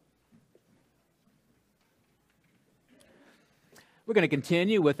We're going to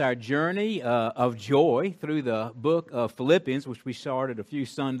continue with our journey of joy through the book of Philippians, which we started a few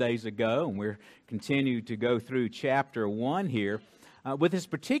Sundays ago, and we're continuing to go through chapter 1 here, with this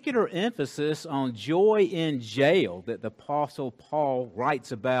particular emphasis on joy in jail that the Apostle Paul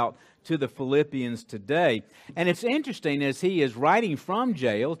writes about to the Philippians today. And it's interesting, as he is writing from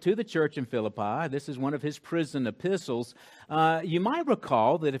jail to the church in Philippi, this is one of his prison epistles, you might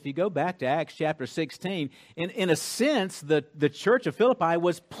recall that if you go back to Acts chapter 16, in a sense, the church of Philippi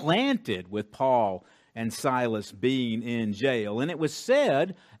was planted with Paul and Silas being in jail. And it was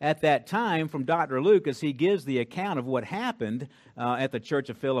said at that time from Dr. Luke, as he gives the account of what happened at the church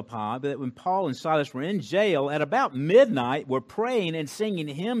of Philippi, that when Paul and Silas were in jail, at about midnight, were praying and singing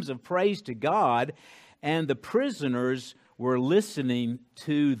hymns of praise to God, and the prisoners were listening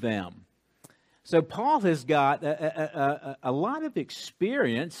to them. So Paul has got a lot of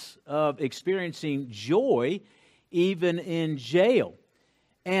experience of experiencing joy even in jail.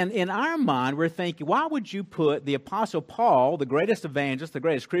 And in our mind, we're thinking, why would you put the Apostle Paul, the greatest evangelist, the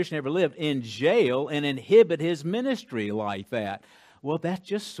greatest Christian ever lived, in jail and inhibit his ministry like that? Well, that's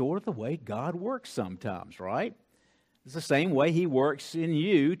just sort of the way God works sometimes, right? It's the same way He works in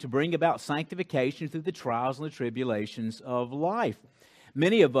you to bring about sanctification through the trials and the tribulations of life.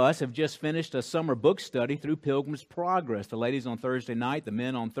 Many of us have just finished a summer book study through Pilgrim's Progress. The ladies on Thursday night, the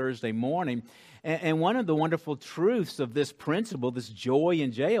men on Thursday morning. And one of the wonderful truths of this principle, this joy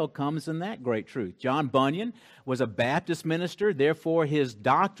in jail, comes in that great truth. John Bunyan was a Baptist minister, therefore his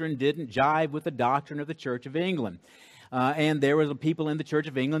doctrine didn't jive with the doctrine of the Church of England. And there were people in the Church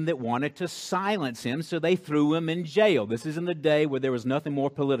of England that wanted to silence him, so they threw him in jail. This is in the day where there was nothing more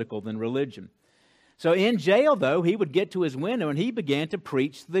political than religion. So in jail, though, he would get to his window and he began to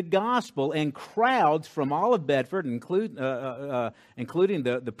preach the gospel, and crowds from all of Bedford, including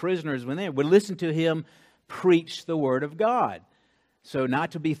the prisoners when they would listen to him preach the Word of God. So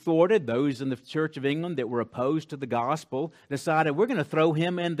not to be thwarted, those in the Church of England that were opposed to the gospel decided, we're going to throw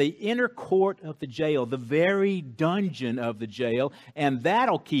him in the inner court of the jail, the very dungeon of the jail, and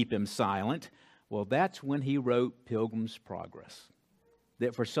that'll keep him silent. Well, that's when he wrote Pilgrim's Progress,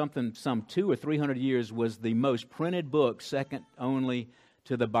 that for some 200 or 300 years was the most printed book, second only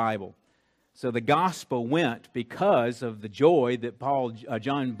to the Bible. So the gospel went, because of the joy that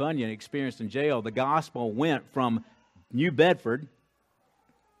John Bunyan experienced in jail, the gospel went from New Bedford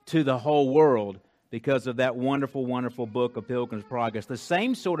to the whole world because of that wonderful, wonderful book of Pilgrim's Progress. The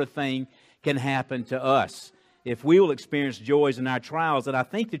same sort of thing can happen to us if we will experience joys in our trials. And I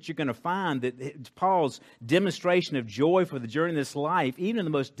think that you're going to find that Paul's demonstration of joy for the journey of this life, even in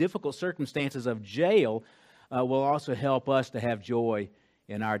the most difficult circumstances of jail, will also help us to have joy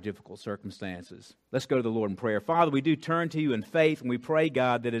in our difficult circumstances. Let's go to the Lord in prayer. Father, we do turn to you in faith, and we pray,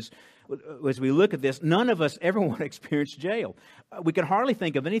 God, that as we look at this, none of us ever want to experience jail. We can hardly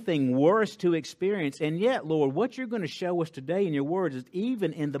think of anything worse to experience, and yet, Lord, what you're going to show us today in your words is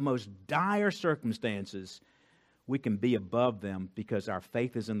even in the most dire circumstances, we can be above them because our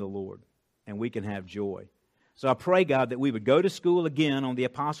faith is in the Lord, and we can have joy. So I pray, God, that we would go to school again on the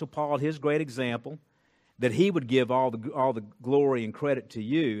Apostle Paul, his great example, that he would give all the glory and credit to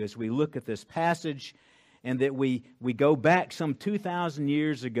you as we look at this passage, and that we go back some 2,000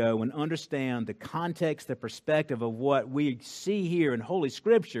 years ago and understand the context, the perspective of what we see here in Holy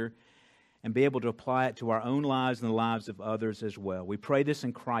Scripture, and be able to apply it to our own lives and the lives of others as well. We pray this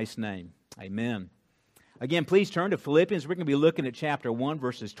in Christ's name. Amen. Again, please turn to Philippians. We're going to be looking at chapter 1,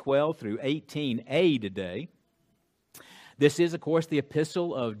 verses 12 through 18a today. This is, of course, the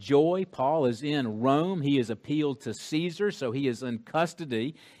epistle of joy. Paul is in Rome. He has appealed to Caesar, so he is in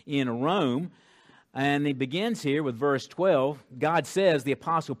custody in Rome. And he begins here with verse 12. God says, the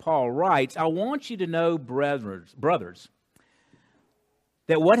Apostle Paul writes, I want you to know, brothers,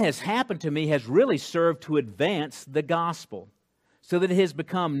 that what has happened to me has really served to advance the gospel, so that it has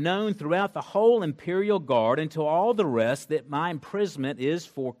become known throughout the whole imperial guard and to all the rest that my imprisonment is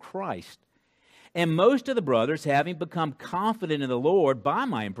for Christ. And most of the brothers, having become confident in the Lord by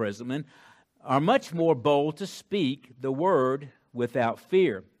my imprisonment, are much more bold to speak the word without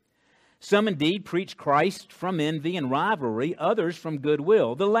fear. Some indeed preach Christ from envy and rivalry, others from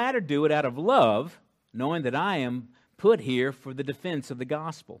goodwill. The latter do it out of love, knowing that I am put here for the defense of the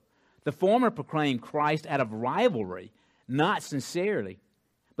gospel. The former proclaim Christ out of rivalry, not sincerely,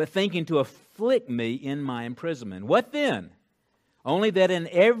 but thinking to afflict me in my imprisonment. What then? Only that in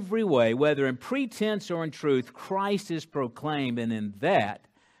every way, whether in pretense or in truth, Christ is proclaimed, and in that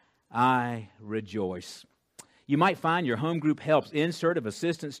I rejoice. You might find your home group helps insert of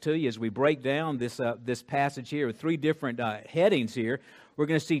assistance to you as we break down this passage here with three different headings here. We're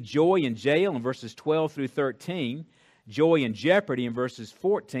going to see joy in jail in verses 12 through 13. joy in jeopardy in verses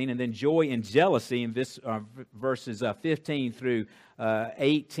 14, and then joy in jealousy in verses 15 through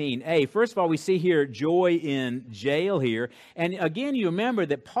 18a. First of all, we see here joy in jail here. And again, you remember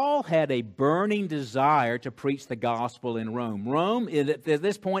that Paul had a burning desire to preach the gospel in Rome. Rome, at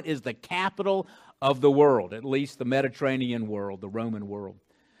this point, is the capital of the world, at least the Mediterranean world, the Roman world.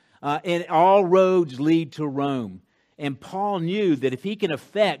 And all roads lead to Rome. And Paul knew that if he can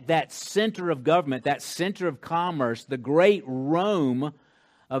affect that center of government, that center of commerce, the great Rome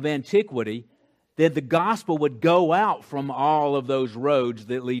of antiquity, then the gospel would go out from all of those roads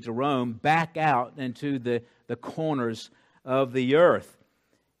that lead to Rome back out into the corners of the earth.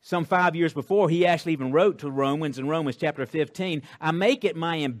 Some 5 years before, he actually even wrote to Romans in Romans chapter 15, I make it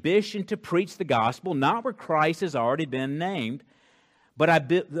my ambition to preach the gospel, not where Christ has already been named,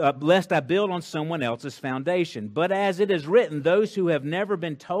 but lest I build on someone else's foundation. But as it is written, those who have never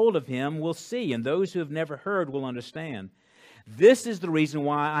been told of him will see, and those who have never heard will understand. This is the reason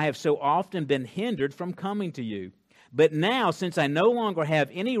why I have so often been hindered from coming to you. But now, since I no longer have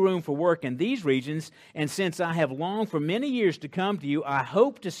any room for work in these regions, and since I have longed for many years to come to you, I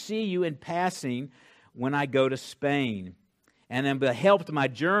hope to see you in passing when I go to Spain, and am helped my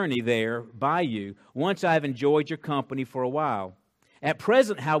journey there by you, once I have enjoyed your company for a while. At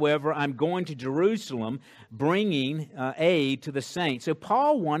present, however, I'm going to Jerusalem, bringing aid to the saints. So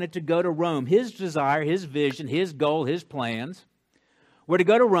Paul wanted to go to Rome. His desire, his vision, his goal, his plans were to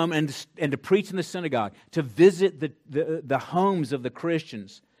go to Rome and to preach in the synagogue, to visit the homes of the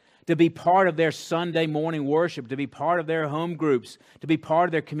Christians, to be part of their Sunday morning worship, to be part of their home groups, to be part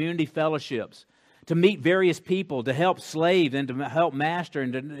of their community fellowships, to meet various people, to help slaves and to help master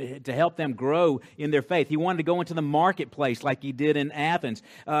and to help them grow in their faith. He wanted to go into the marketplace like he did in Athens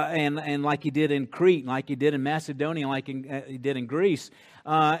and like he did in Crete, like he did in Macedonia, like he did in Greece.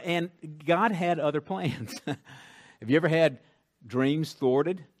 And God had other plans. Have you ever had dreams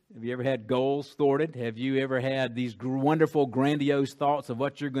thwarted? Have you ever had goals thwarted? Have you ever had these wonderful, grandiose thoughts of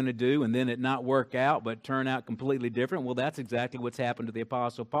what you're going to do and then it not work out but turn out completely different? Well, that's exactly what's happened to the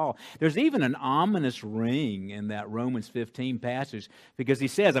Apostle Paul. There's even an ominous ring in that Romans 15 passage because he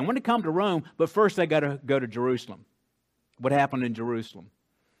says, I want to come to Rome, but first I got to go to Jerusalem. What happened in Jerusalem?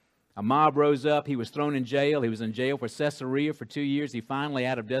 A mob rose up. He was thrown in jail. He was in jail for Caesarea for 2 years. He finally,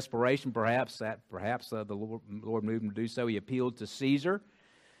 out of desperation, perhaps the Lord moved him to do so, he appealed to Caesar.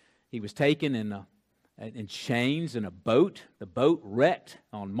 He was taken in chains in a boat. The boat wrecked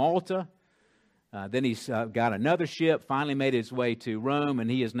on Malta. Then he got another ship, finally made his way to Rome, and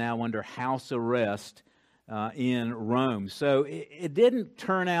he is now under house arrest in Rome. So it didn't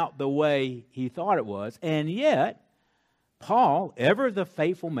turn out the way he thought it was. And yet, Paul, ever the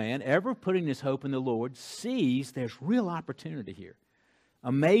faithful man, ever putting his hope in the Lord, sees there's real opportunity here.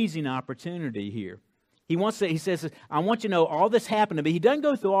 Amazing opportunity here. He says, I want you to know all this happened to me. He doesn't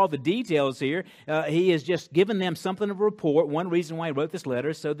go through all the details here. He has just given them something of a report. One reason why he wrote this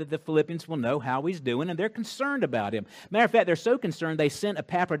letter is so that the Philippians will know how he's doing, and they're concerned about him. Matter of fact, they're so concerned they sent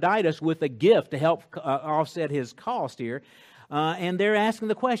Epaphroditus with a gift to help offset his cost here. And they're asking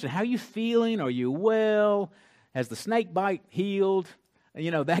the question, how are you feeling? Are you well? Has the snake bite healed?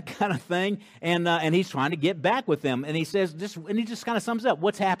 You know, that kind of thing. And he's trying to get back with them. And he says, and he just kind of sums up,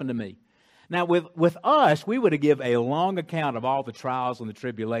 what's happened to me? Now, with us, we would have given a long account of all the trials and the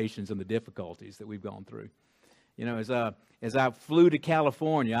tribulations and the difficulties that we've gone through. You know, as I flew to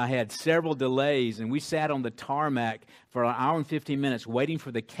California, I had several delays, and we sat on the tarmac for an hour and 15 minutes waiting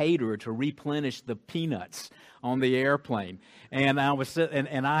for the caterer to replenish the peanuts on the airplane. And I was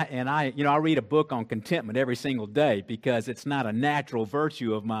I read a book on contentment every single day because it's not a natural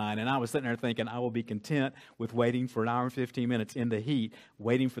virtue of mine. And I was sitting there thinking, I will be content with waiting for an hour and 15 minutes in the heat,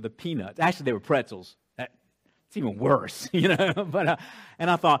 waiting for the peanuts. Actually, they were pretzels. It's even worse, you know. And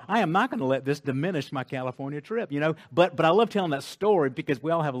I thought, I am not going to let this diminish my California trip, you know. But I love telling that story because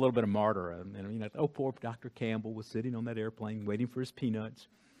we all have a little bit of martyrdom. And, you know, oh, poor Dr. Campbell was sitting on that airplane waiting for his peanuts.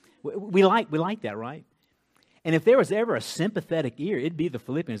 We like that, right? And if there was ever a sympathetic ear, it'd be the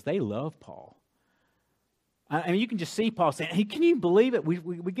Philippians. They love Paul. I mean, you can just see Paul saying, hey, can you believe it?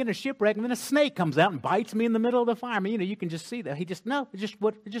 We get in a shipwreck, and then a snake comes out and bites me in the middle of the fire. I mean, you know, you can just see that. It's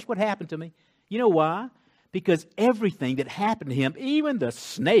just what happened to me. You know why? Because everything that happened to him, even the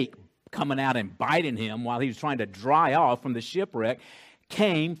snake coming out and biting him while he was trying to dry off from the shipwreck,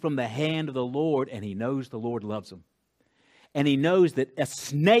 came from the hand of the Lord, and he knows the Lord loves him. And he knows that a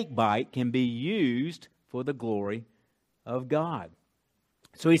snake bite can be used for the glory of God.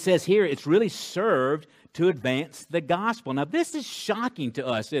 So he says here, it's really served to advance the gospel. Now, this is shocking to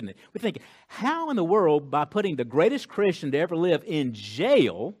us, isn't it? We think, how in the world, by putting the greatest Christian to ever live in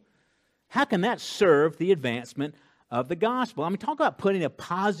jail, how can that serve the advancement of the gospel. I mean, talk about putting a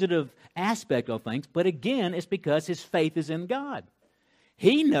positive aspect on things, but again, it's because his faith is in God.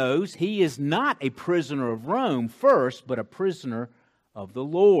 He knows he is not a prisoner of Rome first, but a prisoner of the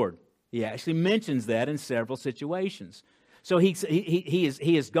Lord. He actually mentions that in several situations. So he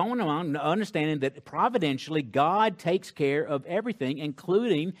is going on understanding that providentially God takes care of everything,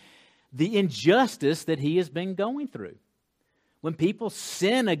 including the injustice that he has been going through. When people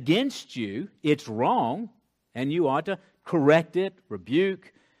sin against you, it's wrong, and you ought to correct it,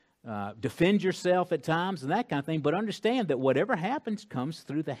 rebuke, defend yourself at times, and that kind of thing. But understand that whatever happens comes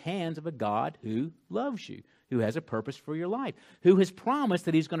through the hands of a God who loves you, who has a purpose for your life, who has promised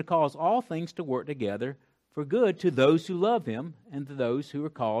that he's going to cause all things to work together for good to those who love him and to those who are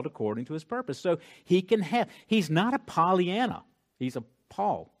called according to his purpose. So he's not a Pollyanna. He's a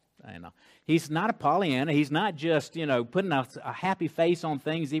Paul. He's not a Pollyanna. He's not just, putting a happy face on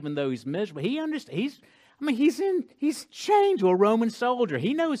things even though he's miserable. He understands. He's chained to a Roman soldier.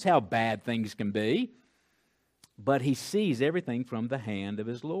 He knows how bad things can be, but he sees everything from the hand of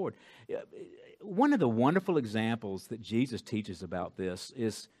his Lord. One of the wonderful examples that Jesus teaches about this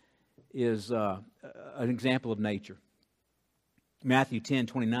is an example of nature. Matthew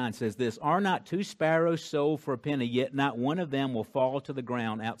 10:29 says this, "Are not two sparrows sold for a penny, yet not one of them will fall to the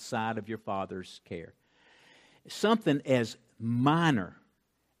ground outside of your Father's care." Something as minor,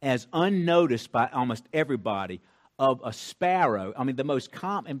 as unnoticed by almost everybody, of a sparrow. I mean, the most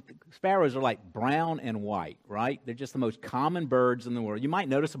common, sparrows are like brown and white, right? They're just the most common birds in the world. You might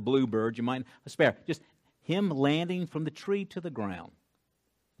notice a bluebird, a sparrow. Just him landing from the tree to the ground.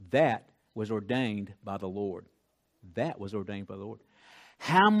 That was ordained by the Lord. That was ordained by the Lord.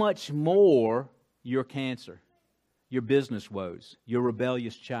 How much more your cancer, your business woes, your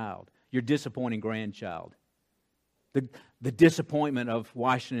rebellious child, your disappointing grandchild, the disappointment of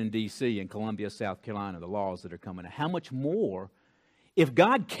Washington, D.C. and Columbia, South Carolina, the laws that are coming out. How much more, if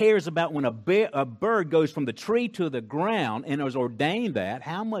God cares about when a bird goes from the tree to the ground and has ordained that,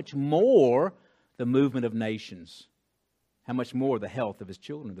 how much more the movement of nations? How much more the health of his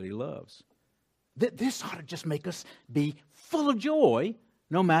children that he loves? This ought to just make us be full of joy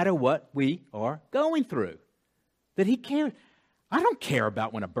no matter what we are going through. That he cares. I don't care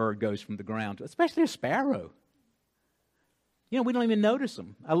about when a bird goes from the ground, especially a sparrow. We don't even notice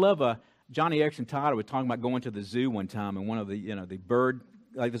them. I love Johnny Erickson Tyler was talking about going to the zoo one time, and one of the bird,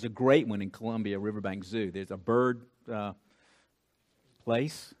 like there's a great one in Columbia Riverbank Zoo. There's a bird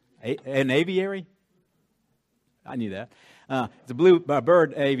place, an aviary. I knew that. It's a blue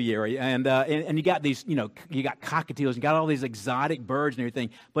bird aviary, and you got these, you got cockatiels, you got all these exotic birds and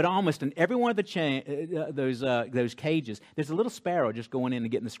everything. But almost in every one of the those cages, there's a little sparrow just going in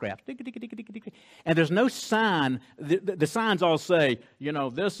and getting the scraps. And there's no sign. The signs all say,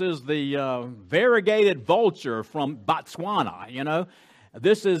 this is the variegated vulture from Botswana.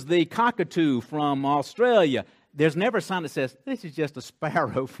 This is the cockatoo from Australia. There's never a sign that says this is just a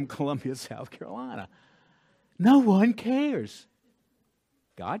sparrow from Columbia, South Carolina. No one cares.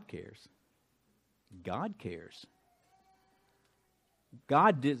 God cares. God cares.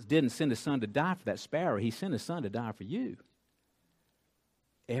 God didn't send his son to die for that sparrow. He sent his son to die for you.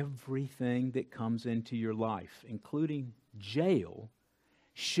 Everything that comes into your life, including jail,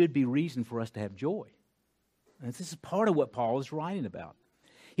 should be reason for us to have joy. And this is part of what Paul is writing about.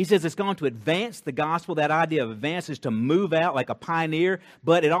 He says it's going to advance the gospel. That idea of advance is to move out like a pioneer,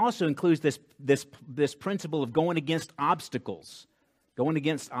 but it also includes this principle of going against obstacles. Going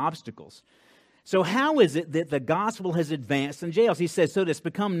against obstacles. So how is it that the gospel has advanced in jails? He says, so that it's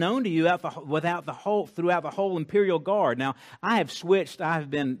become known to you throughout the whole imperial guard. Now, I have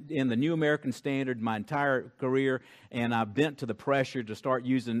been in the New American Standard my entire career, and I've bent to the pressure to start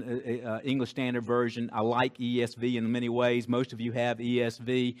using English Standard Version. I like ESV in many ways. Most of you have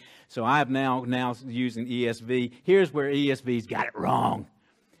ESV, so I have now using ESV. Here's where ESV's got it wrong.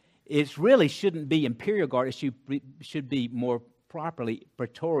 It really shouldn't be imperial guard. It should be more properly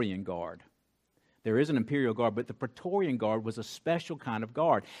Praetorian Guard. There is an imperial guard, but the Praetorian Guard was a special kind of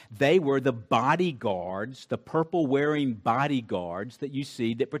guard. They were the bodyguards, the purple-wearing bodyguards that you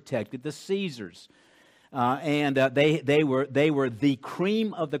see that protected the Caesars. They were the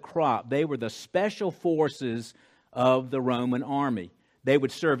cream of the crop. They were the special forces of the Roman army. They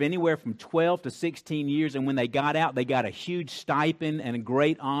would serve anywhere from 12 to 16 years, and when they got out, they got a huge stipend and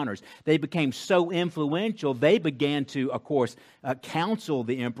great honors. They became so influential, they began to, of course, counsel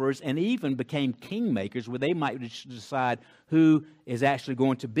the emperors and even became kingmakers, where they might decide who is actually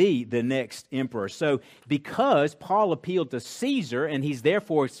going to be the next emperor. So because Paul appealed to Caesar, and he's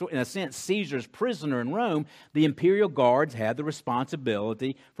therefore, in a sense, Caesar's prisoner in Rome, the imperial guards had the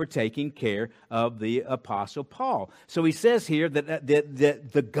responsibility for taking care of the Apostle Paul. So he says here that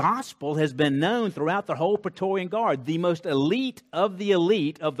the gospel has been known throughout the whole Praetorian Guard, the most elite of the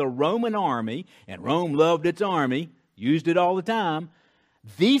Roman army, and Rome loved its army, used it all the time.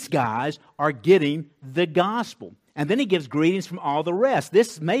 These guys are getting the gospel. And then he gives greetings from all the rest.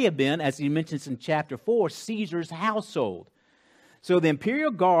 This may have been, as he mentions in chapter 4, Caesar's household. So the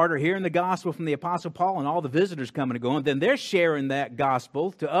imperial guard are hearing the gospel from the Apostle Paul and all the visitors coming and going. Then they're sharing that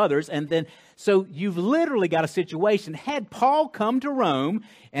gospel to others. And then, so you've literally got a situation. Had Paul come to Rome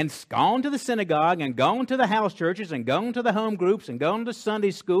and gone to the synagogue and gone to the house churches and gone to the home groups and gone to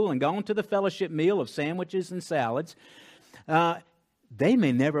Sunday school and gone to the fellowship meal of sandwiches and salads, they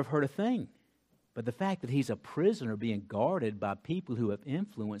may never have heard a thing. But the fact that he's a prisoner being guarded by people who have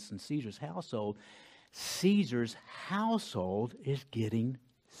influence in Caesar's household is getting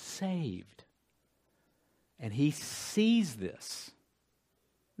saved. And he sees this.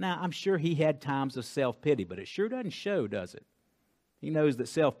 Now, I'm sure he had times of self-pity, but it sure doesn't show, does it? He knows that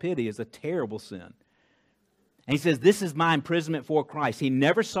self-pity is a terrible sin. And he says, this is my imprisonment for Christ. He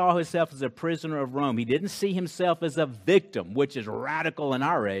never saw himself as a prisoner of Rome. He didn't see himself as a victim, which is radical in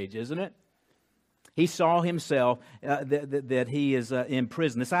our age, isn't it? He saw himself that he is in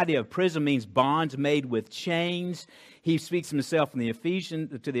prison. This idea of prison means bonds made with chains. He speaks himself to the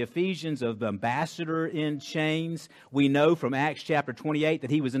Ephesians of the ambassador in chains. We know from Acts chapter 28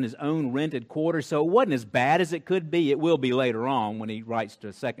 that he was in his own rented quarters, so it wasn't as bad as it could be. It will be later on when he writes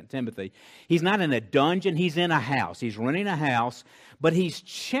to 2 Timothy. He's not in a dungeon. He's in a house. He's renting a house, but he's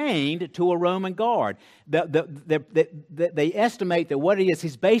chained to a Roman guard. They estimate that what it is,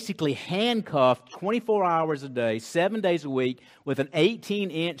 he's basically handcuffed 24 hours a day, 7 days a week, with an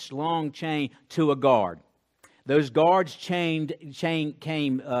 18-inch long chain to a guard. Those guards came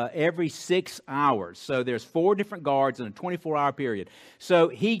every 6 hours. So there's 4 different guards in a 24-hour period. So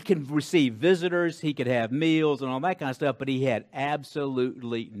he can receive visitors, he could have meals and all that kind of stuff, but he had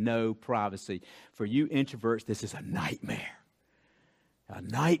absolutely no privacy. For you introverts, this is a nightmare. A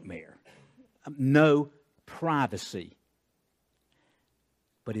nightmare. No privacy.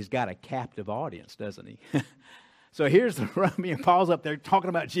 But he's got a captive audience, doesn't he? So here's the Roman, Paul's up there talking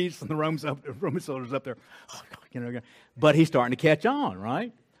about Jesus, and the Roman soldiers up there, but he's starting to catch on,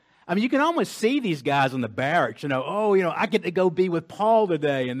 right? I mean, you can almost see these guys in the barracks, I get to go be with Paul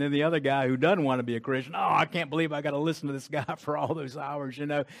today, and then the other guy who doesn't want to be a Christian, I can't believe I got to listen to this guy for all those hours,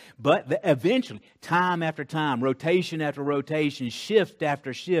 But eventually, time after time, rotation after rotation, shift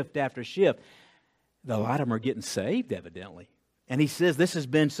after shift after shift, a lot of them are getting saved, evidently. And he says this has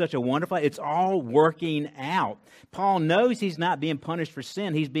been such a wonderful, it's all working out. Paul knows he's not being punished for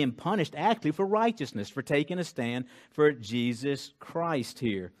sin. He's being punished actually for righteousness, for taking a stand for Jesus Christ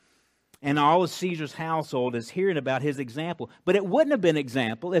here. And all of Caesar's household is hearing about his example. But it wouldn't have been an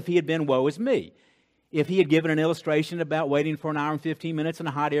example if he had been woe is me. If he had given an illustration about waiting for an hour and 15 minutes in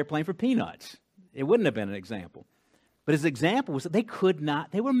a hot airplane for peanuts. It wouldn't have been an example. But his example was that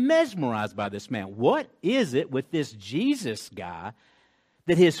they were mesmerized by this man. What is it with this Jesus guy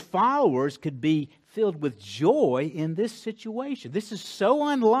that his followers could be filled with joy in this situation? This is so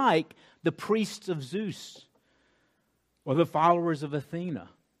unlike the priests of Zeus or the followers of Athena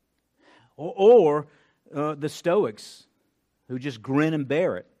or the Stoics who just grin and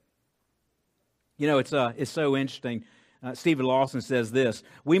bear it. It's so interesting. Stephen Lawson says this: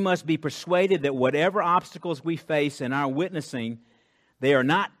 we must be persuaded that whatever obstacles we face in our witnessing, they are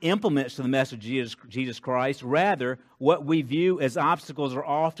not implements to the message of Jesus Christ. Rather, what we view as obstacles are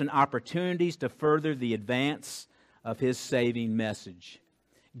often opportunities to further the advance of His saving message.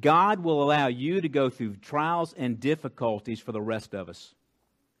 God will allow you to go through trials and difficulties for the rest of us.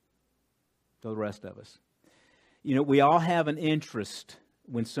 For the rest of us. We all have an interest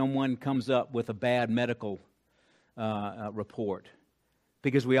when someone comes up with a bad medical report,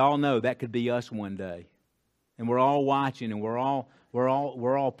 because we all know that could be us one day, and we're all watching, and we're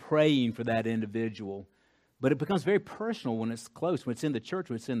all praying for that individual. But it becomes very personal when it's close, when it's in the church,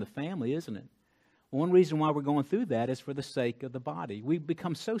 when it's in the family, isn't it? One reason why we're going through that is for the sake of the body. We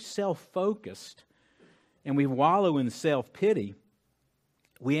become so self-focused, and we wallow in self-pity.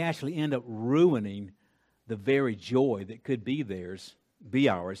 We actually end up ruining the very joy that could be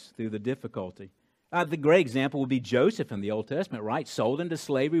ours through the difficulty. The great example would be Joseph in the Old Testament, right? Sold into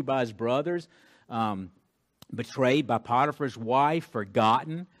slavery by his brothers, betrayed by Potiphar's wife,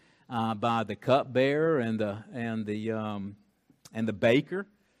 forgotten by the cupbearer and the baker.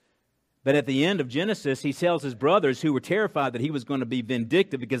 But at the end of Genesis, he tells his brothers who were terrified that he was going to be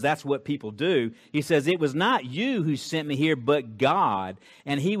vindictive because that's what people do. He says, "It was not you who sent me here, but God.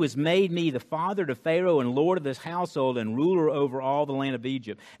 And he was made me the father to Pharaoh and lord of his household and ruler over all the land of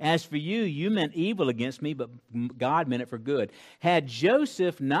Egypt. As for you, you meant evil against me, but God meant it for good." Had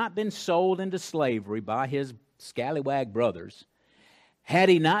Joseph not been sold into slavery by his scallywag brothers, had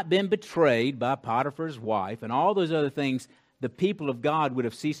he not been betrayed by Potiphar's wife and all those other things, the people of God would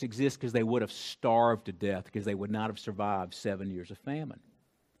have ceased to exist because they would have starved to death because they would not have survived 7 years of famine.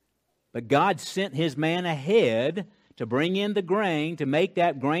 But God sent his man ahead to bring in the grain, to make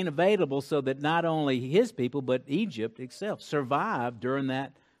that grain available so that not only his people, but Egypt itself survived during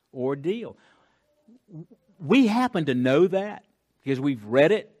that ordeal. We happen to know that because we've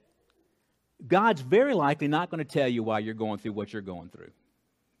read it. God's very likely not going to tell you why you're going through what you're going through.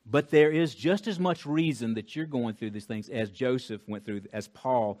 But there is just as much reason that you're going through these things as Joseph went through, as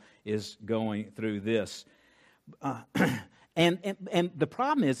Paul is going through this. And the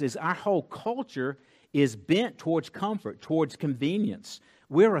problem is our whole culture is bent towards comfort, towards convenience.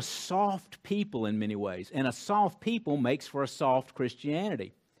 We're a soft people in many ways, and a soft people makes for a soft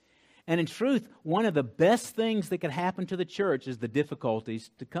Christianity. And in truth, one of the best things that can happen to the church is the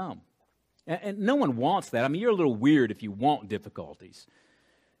difficulties to come. And no one wants that. I mean, you're a little weird if you want difficulties.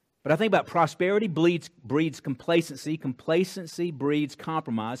 But I think about prosperity breeds complacency. Complacency breeds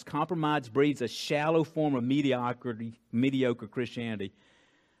compromise. Compromise breeds a shallow form of mediocre Christianity.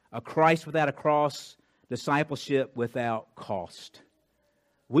 A Christ without a cross, discipleship without cost.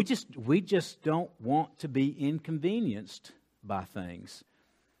 We just don't want to be inconvenienced by things.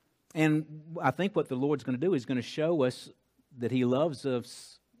 And I think what the Lord's going to do is going to show us that He loves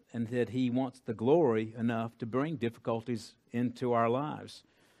us and that He wants the glory enough to bring difficulties into our lives.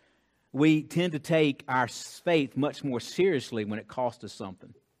 We tend to take our faith much more seriously when it costs us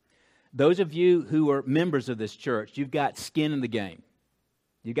something. Those of you who are members of this church, you've got skin in the game.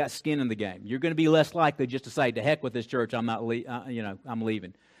 You've got skin in the game. You're going to be less likely just to say, "To heck with this church, I'm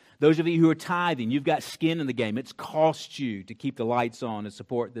leaving." Those of you who are tithing, you've got skin in the game. It's cost you to keep the lights on and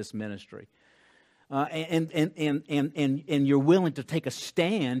support this ministry. And you're willing to take a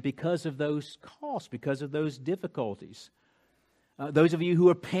stand because of those costs, because of those difficulties. Those of you who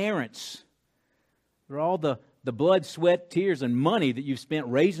are parents, for all the blood, sweat, tears, and money that you've spent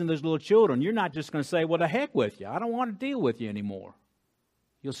raising those little children, you're not just going to say, "Well, to heck with you. I don't want to deal with you anymore."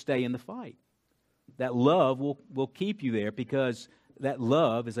 You'll stay in the fight. That love will keep you there because that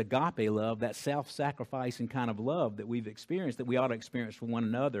love is agape love, that self-sacrificing kind of love that we've experienced, that we ought to experience for one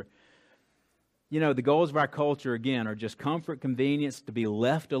another. You know, the goals of our culture, again, are just comfort, convenience, to be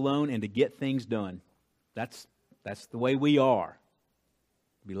left alone, and to get things done. That's the way we are.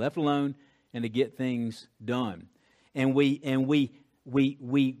 To be left alone and to get things done. And we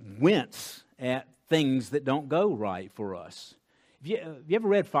wince at things that don't go right for us. Have you ever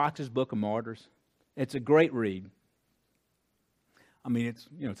read Fox's Book of Martyrs? It's a great read. I mean,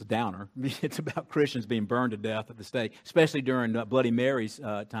 it's a downer. It's about Christians being burned to death at the stake, especially during Bloody Mary's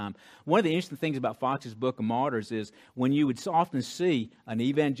time. One of the interesting things about Fox's Book of Martyrs is when you would often see an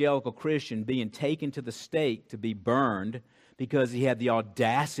evangelical Christian being taken to the stake to be burned because he had the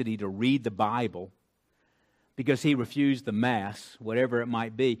audacity to read the Bible, because he refused the Mass, whatever it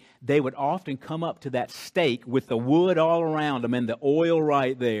might be, they would often come up to that stake with the wood all around them and the oil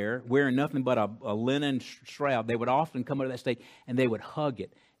right there, wearing nothing but a linen shroud. They would often come up to that stake and they would hug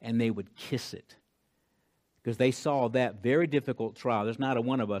it and they would kiss it because they saw that very difficult trial. There's not a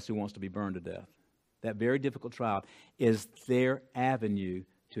one of us who wants to be burned to death. That very difficult trial is their avenue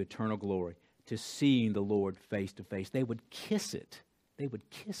to eternal glory, to seeing the Lord face to face. They would kiss it. They would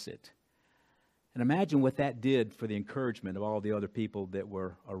kiss it. And imagine what that did for the encouragement of all the other people that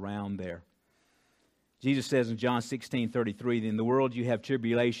were around there. Jesus says in John 16:33, "In the world you have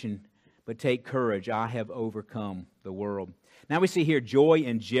tribulation, but take courage, I have overcome the world." Now we see here joy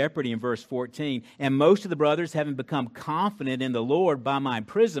and jeopardy in verse 14. "And most of the brothers, having become confident in the Lord by my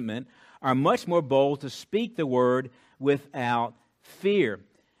imprisonment, are much more bold to speak the word without fear."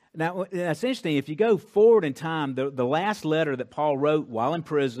 Now, that's interesting. If you go forward in time, the last letter that Paul wrote while in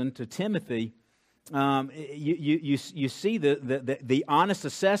prison to Timothy, you see the honest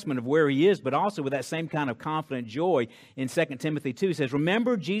assessment of where he is, but also with that same kind of confident joy in 2 Timothy 2. He says,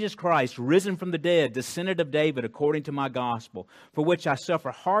 "Remember Jesus Christ, risen from the dead, descendant of David, according to my gospel, for which I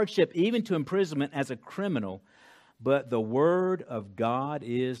suffer hardship, even to imprisonment as a criminal. But the word of God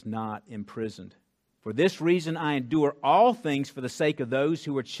is not imprisoned. For this reason I endure all things for the sake of those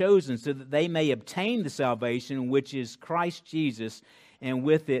who are chosen, so that they may obtain the salvation which is Christ Jesus, and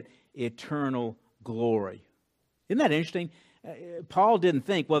with it eternal glory." Isn't that interesting? Paul didn't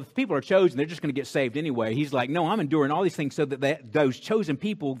think, well, if people are chosen, they're just going to get saved anyway. He's like, no, I'm enduring all these things so that those chosen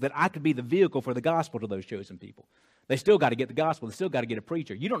people, that I could be the vehicle for the gospel to those chosen people. They still got to get the gospel. They still got to get a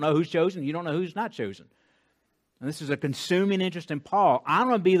preacher. You don't know who's chosen. You don't know who's not chosen. And this is a consuming interest in Paul. I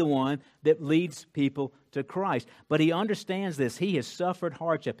want to be the one that leads people to Christ. But he understands this. He has suffered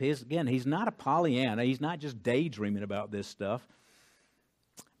hardship. He's not a Pollyanna. He's not just daydreaming about this stuff.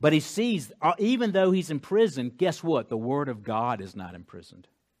 But he sees, even though he's in prison, guess what? The Word of God is not imprisoned.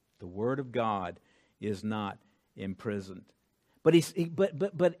 The Word of God is not imprisoned. But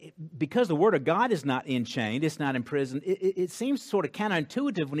because the Word of God is not enchained, it's not imprisoned, it seems sort of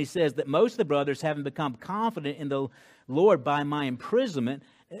counterintuitive when he says that most of the brothers, having become confident in the Lord by my imprisonment,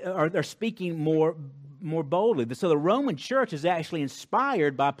 are speaking more boldly. So the Roman church is actually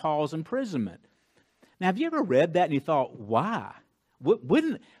inspired by Paul's imprisonment. Now, have you ever read that and you thought, why?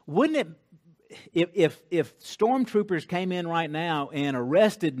 Wouldn't it, if stormtroopers came in right now and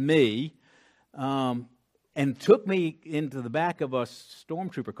arrested me, and took me into the back of a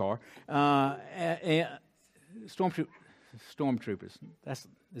stormtrooper car, stormtroopers.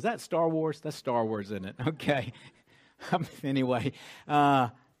 Is that Star Wars? That's Star Wars, isn't it? Okay. Anyway,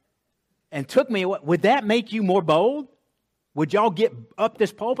 and took me. Would that make you more bold? Would y'all get up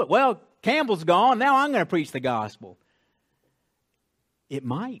this pulpit? Well, Campbell's gone. Now I'm going to preach the gospel. It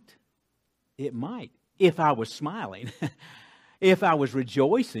might. It might. If I was smiling. If I was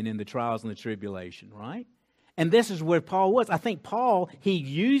rejoicing in the trials and the tribulation, right? And this is where Paul was. I think Paul,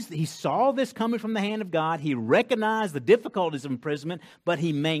 he saw this coming from the hand of God. He recognized the difficulties of imprisonment, but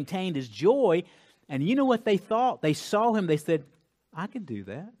he maintained his joy. And you know what they thought? They saw him. They said, I could do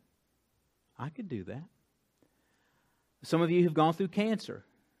that. I could do that. Some of you have gone through cancer.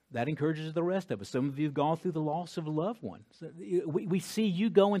 That encourages the rest of us. Some of you have gone through the loss of a loved one. So we see you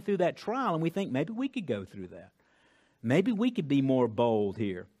going through that trial, and we think maybe we could go through that. Maybe we could be more bold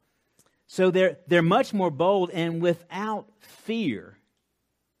here. So they're much more bold and without fear.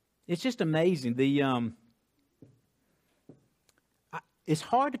 It's just amazing. It's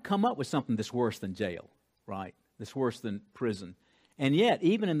hard to come up with something that's worse than jail, right? That's worse than prison. And yet,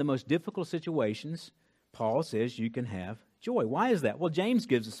 even in the most difficult situations, Paul says you can have joy. Why is that? Well, James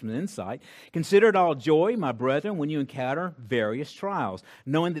gives us some insight. Consider it all joy, my brethren, when you encounter various trials,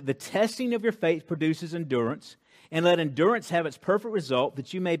 knowing that the testing of your faith produces endurance. And let endurance have its perfect result,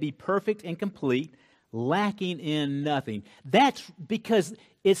 that you may be perfect and complete, lacking in nothing. That's because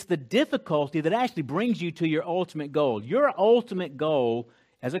it's the difficulty that actually brings you to your ultimate goal. Your ultimate goal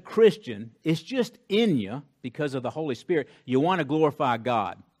as a Christian is just in you because of the Holy Spirit. You want to glorify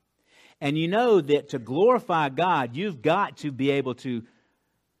God. And you know that to glorify God, you've got to be able to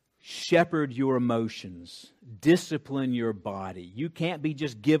shepherd your emotions, discipline your body. You can't be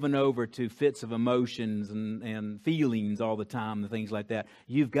just given over to fits of emotions and feelings all the time and things like that.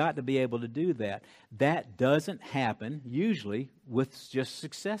 You've got to be able to do that. That doesn't happen usually with just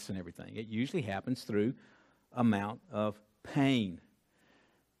success and everything. It usually happens through amount of pain.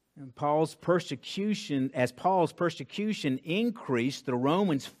 And as Paul's persecution increased, the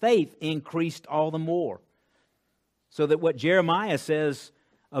Romans' faith increased all the more. So that what Jeremiah says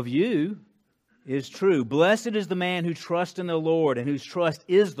of you is true. Blessed is the man who trusts in the Lord and whose trust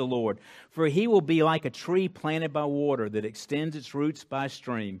is the Lord. For he will be like a tree planted by water that extends its roots by a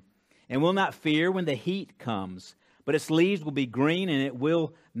stream and will not fear when the heat comes. But its leaves will be green and he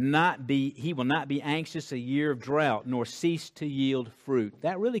will not be anxious a year of drought nor cease to yield fruit.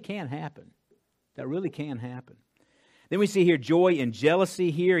 That really can happen. That really can happen. Then we see here joy and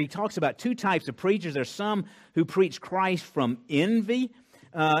jealousy here. He talks about two types of preachers. There's some who preach Christ from envy.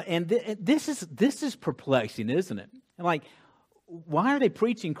 This is perplexing, isn't it? Like, why are they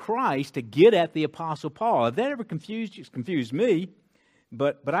preaching Christ to get at the Apostle Paul? If that ever confused me,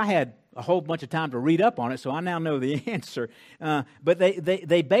 but I had a whole bunch of time to read up on it, so I now know the answer. But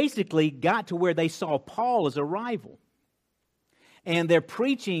they basically got to where they saw Paul as a rival. And they're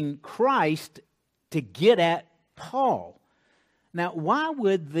preaching Christ to get at Paul. Now, why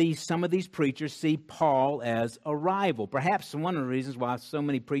would some of these preachers see Paul as a rival? Perhaps one of the reasons why so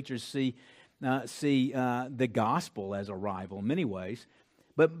many preachers see the gospel as a rival in many ways.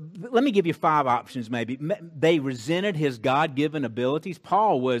 But let me give you 5 options maybe. They resented his God-given abilities.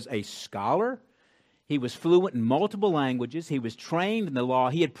 Paul was a scholar. He was fluent in multiple languages. He was trained in the law.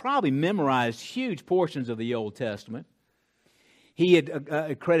 He had probably memorized huge portions of the Old Testament. He had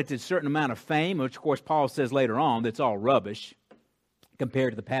accredited a certain amount of fame, which of course Paul says later on that's all rubbish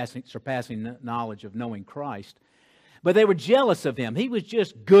compared to the surpassing knowledge of knowing Christ. But they were jealous of him. He was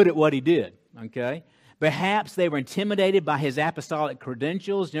just good at what he did, okay? Perhaps they were intimidated by his apostolic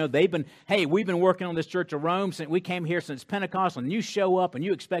credentials. We've been working on this Church of Rome since we came here since Pentecost, and you show up and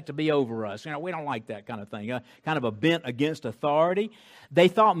you expect to be over us. We don't like that kind of thing, kind of a bent against authority. They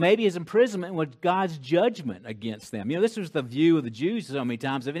thought maybe his imprisonment was God's judgment against them. This was the view of the Jews so many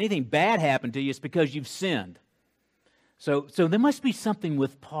times. If anything bad happened to you, it's because you've sinned. So there must be something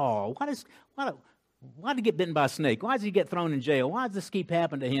with Paul. Why did he get bitten by a snake? Why does he get thrown in jail? Why does this keep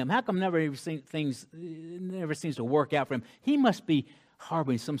happening to him? How come never seems to work out for him? He must be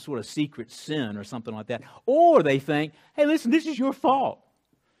harboring some sort of secret sin or something like that. Or they think, hey, listen, this is your fault.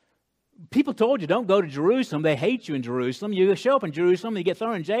 People told you don't go to Jerusalem. They hate you in Jerusalem. You show up in Jerusalem, you get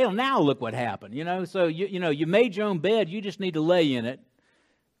thrown in jail. Now look what happened. So you made your own bed. You just need to lay in it.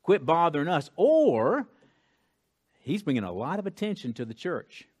 Quit bothering us. Or he's bringing a lot of attention to the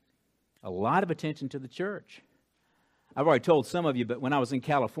church. A lot of attention to the church. I've already told some of you, but when I was in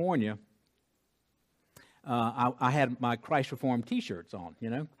California, I had my Christ Reformed T-shirts on,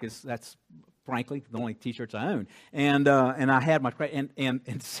 because that's, frankly, the only T-shirts I own. And I had my,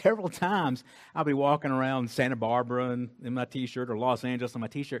 and several times I'll be walking around Santa Barbara in my T-shirt or Los Angeles in my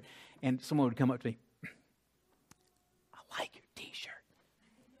T-shirt, and someone would come up to me, I like your T-shirt.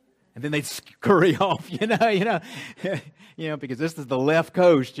 And then they'd scurry off, because this is the left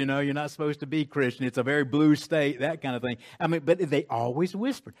coast, you're not supposed to be Christian. It's a very blue state, that kind of thing. But they always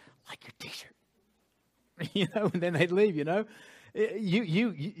whispered, like your T-shirt, and then they'd leave,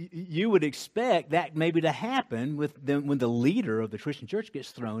 You would expect that maybe to happen with them when the leader of the Christian church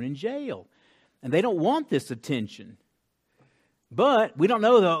gets thrown in jail. And they don't want this attention. But we don't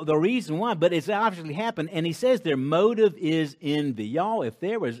know the reason why, but it's obviously happened. And he says their motive is envy. Y'all, if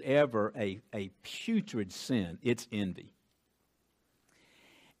there was ever a putrid sin, it's envy.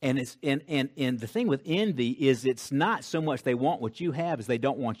 And the thing with envy is it's not so much they want what you have as they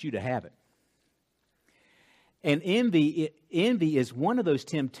don't want you to have it. And envy is one of those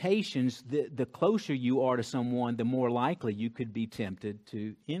temptations that the closer you are to someone, the more likely you could be tempted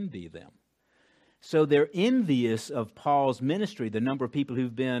to envy them. So they're envious of Paul's ministry, the number of people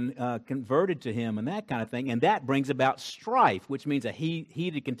who've been converted to him and that kind of thing. And that brings about strife, which means a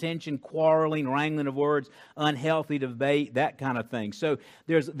heated contention, quarreling, wrangling of words, unhealthy debate, that kind of thing. So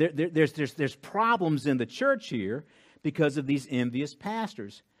there's problems in the church here because of these envious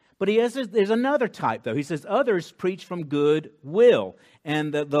pastors. But there's another type, though. He says, others preach from good will,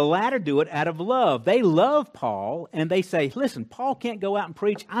 and the latter do it out of love. They love Paul, and they say, listen, Paul can't go out and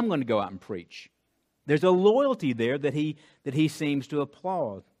preach. I'm going to go out and preach. There's a loyalty there that he seems to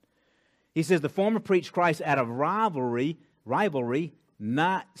applaud. He says the former preach Christ out of rivalry,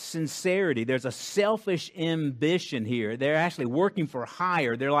 not sincerity. There's a selfish ambition here. They're actually working for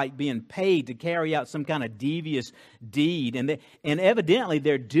hire. They're like being paid to carry out some kind of devious deed. And evidently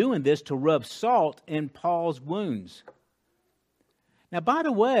they're doing this to rub salt in Paul's wounds. Now, by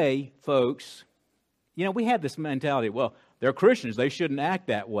the way, folks, we have this mentality, well, they're Christians. They shouldn't act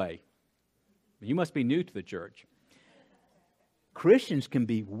that way. You must be new to the church. Christians can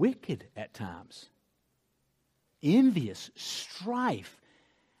be wicked at times. Envious, strife,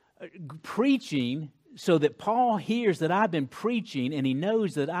 preaching so that Paul hears that I've been preaching and he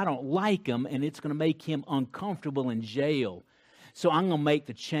knows that I don't like him and it's going to make him uncomfortable in jail. So I'm going to make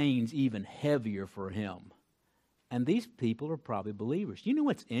the chains even heavier for him. And these people are probably believers. You know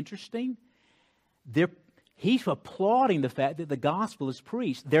what's interesting? He's applauding the fact that the gospel is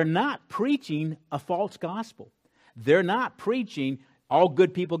preached. They're not preaching a false gospel. They're not preaching all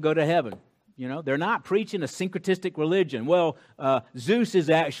good people go to heaven. They're not preaching a syncretistic religion. Well, Zeus is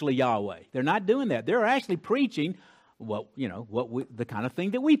actually Yahweh. They're not doing that. They're actually preaching the kind of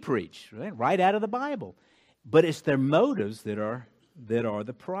thing that we preach, right out of the Bible. But it's their motives that are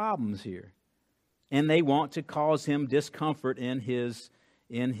the problems here. And they want to cause him discomfort in his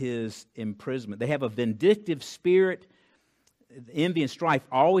imprisonment. They have a vindictive spirit. Envy and strife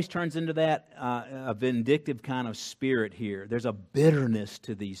always turns into that, a vindictive kind of spirit here. There's a bitterness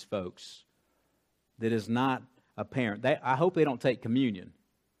to these folks that is not apparent. I hope they don't take communion,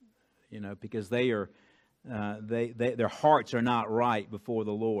 because their hearts are not right before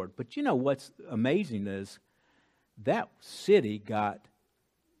the Lord. But what's amazing is that city got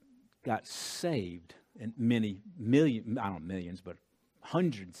saved, and millions, but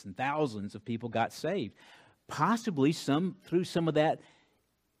hundreds and thousands of people got saved, possibly through some of that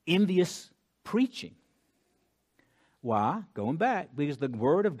envious preaching. Why? Going back, because the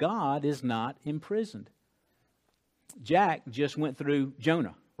Word of God is not imprisoned. Jack just went through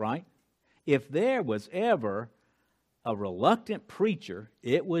Jonah, right? If there was ever a reluctant preacher,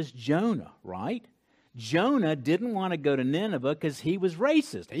 it was Jonah, right? Jonah didn't want to go to Nineveh because he was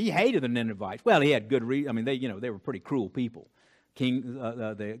racist. He hated the Ninevites. Well, he had good reason. I mean, they were pretty cruel people.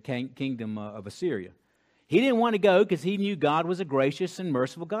 The kingdom of Assyria. He didn't want to go because he knew God was a gracious and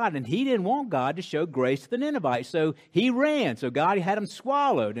merciful God, and he didn't want God to show grace to the Ninevites. So he ran. So God had him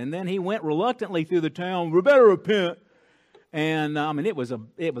swallowed, and then he went reluctantly through the town. We better repent. And I mean, it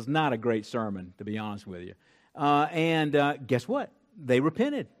was not a great sermon, to be honest with you. Guess what? They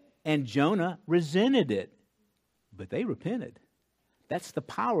repented, and Jonah resented it, but they repented. That's the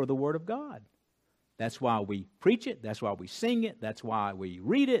power of the Word of God. That's why we preach it. That's why we sing it. That's why we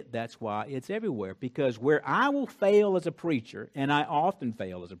read it. That's why it's everywhere. Because where I will fail as a preacher, and I often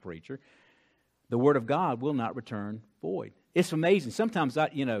fail as a preacher, the Word of God will not return void. It's amazing. Sometimes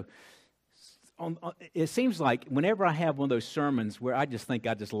it seems like whenever I have one of those sermons where I just think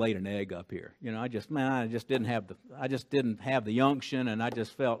I just laid an egg up here, I just didn't have the unction, and I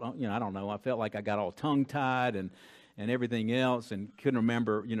just felt, I don't know, I felt like I got all tongue tied and everything else, and couldn't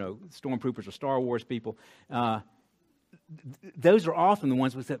remember, stormtroopers or Star Wars people. Those are often the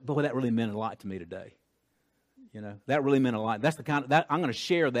ones who said, boy, that really meant a lot to me today. That really meant a lot. That's the kind of, that I'm going to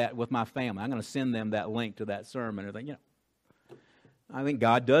share that with my family. I'm going to send them that link to that sermon. I think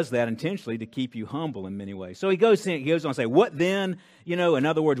God does that intentionally to keep you humble in many ways. So he goes on to say, what then? In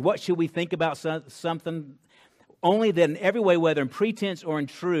other words, what should we think about something? Only that in every way, whether in pretense or in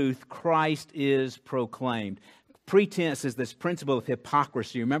truth, Christ is proclaimed. Pretense is this principle of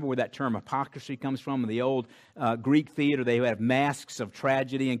hypocrisy. Remember where that term hypocrisy comes from? In the old Greek theater, they have masks of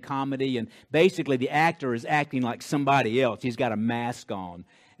tragedy and comedy, and basically the actor is acting like somebody else. He's got a mask on.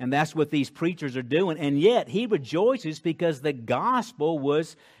 And that's what these preachers are doing. And yet, he rejoices because the gospel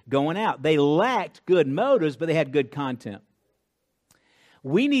was going out. They lacked good motives, but they had good content.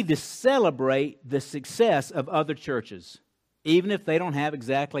 We need to celebrate the success of other churches, even if they don't have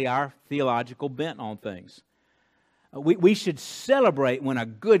exactly our theological bent on things. We should celebrate when a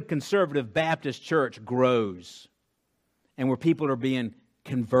good conservative Baptist church grows and where people are being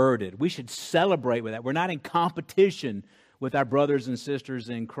converted. We should celebrate with that. We're not in competition with our brothers and sisters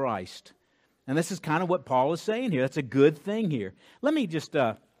in Christ. And this is kind of what Paul is saying here. That's a good thing here. Let me just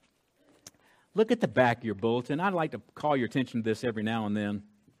look at the back of your bulletin. I'd like to call your attention to this every now and then.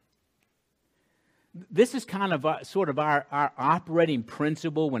 This is kind of sort of our operating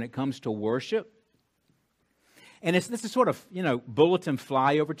principle when it comes to worship. And this is sort of, bulletin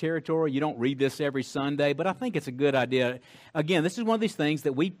flyover territory. You don't read this every Sunday, but I think it's a good idea. Again, this is one of these things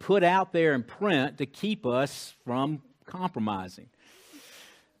that we put out there in print to keep us from compromising.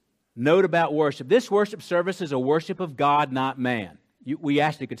 Note about worship. This worship service is a worship of God, not man. We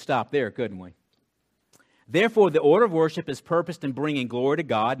actually could stop there, couldn't we? Therefore, the order of worship is purposed in bringing glory to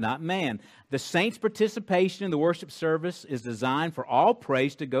God, not man. The saints' participation in the worship service is designed for all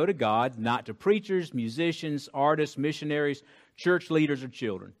praise to go to God, not to preachers, musicians, artists, missionaries, church leaders, or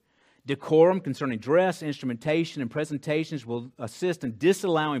children. Decorum concerning dress, instrumentation, and presentations will assist in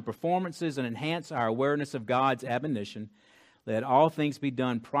disallowing performances and enhance our awareness of God's admonition. Let all things be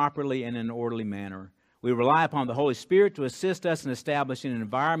done properly and in an orderly manner. We rely upon the Holy Spirit to assist us in establishing an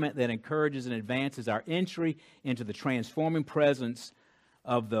environment that encourages and advances our entry into the transforming presence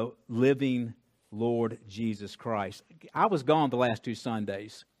of the living Lord Jesus Christ. I was gone the last 2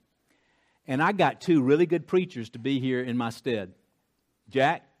 Sundays, and I got 2 really good preachers to be here in my stead,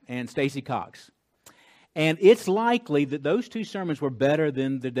 Jack and Stacy Cox. And it's likely that those 2 sermons were better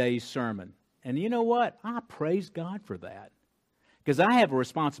than today's sermon. And you know what? I praise God for that. Because I have a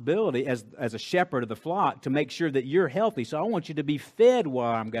responsibility as a shepherd of the flock to make sure that you're healthy. So I want you to be fed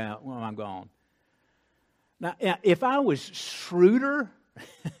while I'm gone. Now, if I was shrewder,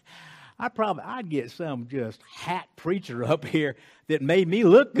 I'd get some just hack preacher up here that made me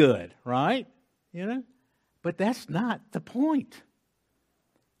look good, right? But that's not the point.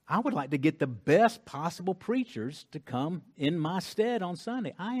 I would like to get the best possible preachers to come in my stead on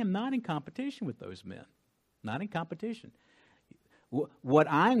Sunday. I am not in competition with those men. Not in competition. What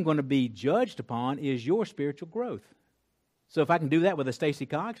I'm going to be judged upon is your spiritual growth. So if I can do that with a Stacy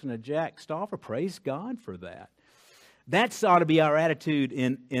Cox and a Jack Stauffer, praise God for that. That ought to be our attitude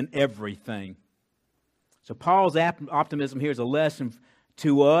in everything. So Paul's optimism here is a lesson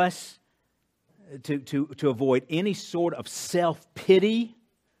to us to avoid any sort of self-pity,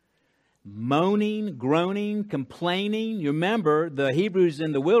 moaning, groaning, complaining. You remember the Hebrews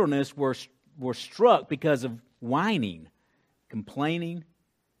in the wilderness were struck because of whining, complaining,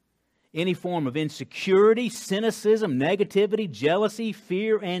 any form of insecurity, cynicism, negativity, jealousy,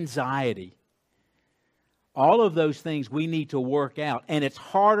 fear, anxiety. All of those things we need to work out. And it's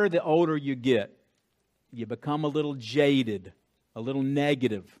harder the older you get. You become a little jaded, a little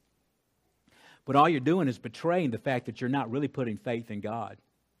negative. But all you're doing is betraying the fact that you're not really putting faith in God.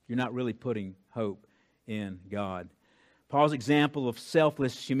 You're not really putting hope in God. Paul's example of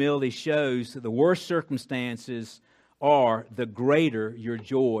selfless humility shows that the worst circumstances are, the greater your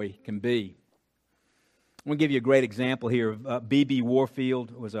joy can be. I'm going to give you a great example here of B.B.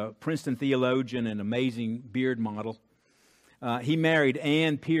 Warfield, was a Princeton theologian and amazing beard model. He married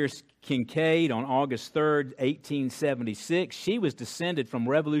Anne Pierce Kincaid on August 3rd, 1876. She was descended from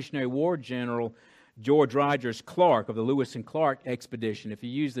Revolutionary War General George Rogers Clark of the Lewis and Clark expedition. If you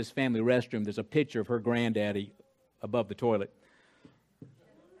use this family restroom, there's a picture of her granddaddy above the toilet.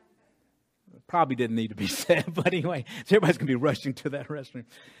 Probably didn't need to be said, but anyway, so everybody's going to be rushing to that restroom.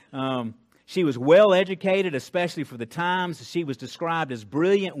 She was well educated, especially for the times. She was described as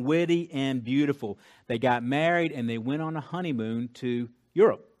brilliant, witty, and beautiful. They got married and they went on a honeymoon to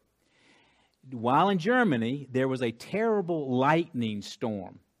Europe. While in Germany, there was a terrible lightning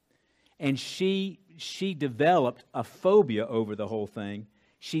storm. And she developed a phobia over the whole thing.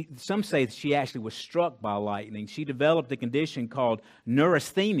 Some say that she actually was struck by lightning. She developed a condition called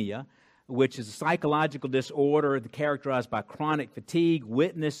neurasthenia, which is a psychological disorder characterized by chronic fatigue,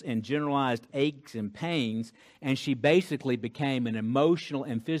 weakness, and generalized aches and pains. And she basically became an emotional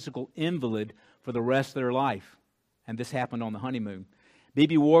and physical invalid for the rest of their life. And this happened on the honeymoon.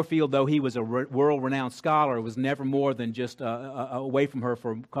 B.B. Warfield, though he was a world-renowned scholar, was never more than just away from her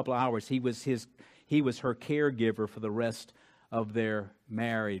for a couple of hours. He was her caregiver for the rest of their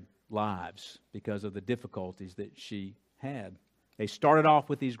married lives because of the difficulties that she had. They started off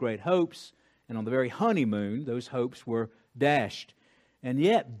with these great hopes, and on the very honeymoon, those hopes were dashed. And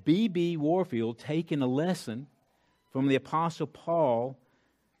yet, B.B. Warfield, taking a lesson from the Apostle Paul,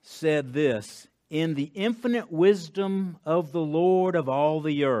 said this: "In the infinite wisdom of the Lord of all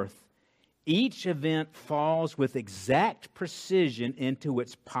the earth, each event falls with exact precision into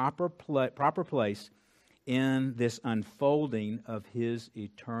its proper place in this unfolding of His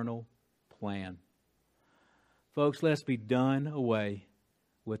eternal plan." Folks, let's be done away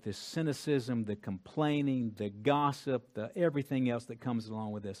with this cynicism, the complaining, the gossip, the everything else that comes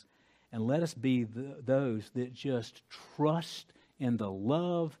along with this. And let us be those that just trust in the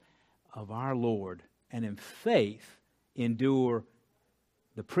love of our Lord and in faith endure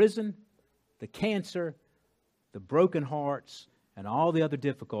the prison, the cancer, the broken hearts, and all the other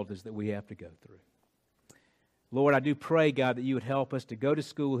difficulties that we have to go through. Lord, I do pray, God, that you would help us to go to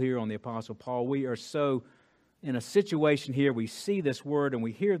school here on the Apostle Paul. We are so in a situation here, we see this word and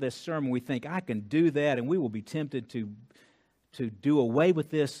we hear this sermon, we think, I can do that, and we will be tempted to do away with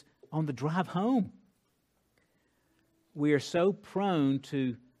this on the drive home. We are so prone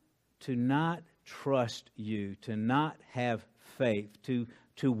to not trust you, to not have faith, to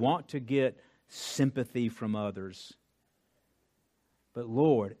want to get sympathy from others. But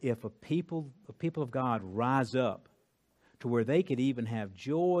Lord, if a people of God rise up to where they could even have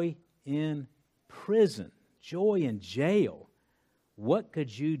joy in prison, joy in jail, what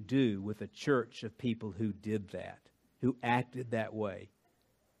could you do with a church of people who did that, who acted that way,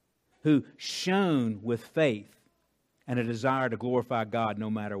 who shone with faith and a desire to glorify God no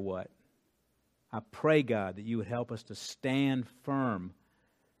matter what? I pray, God, that you would help us to stand firm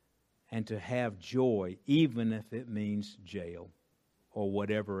and to have joy, even if it means jail or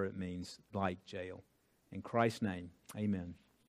whatever it means, like jail. In Christ's name, amen.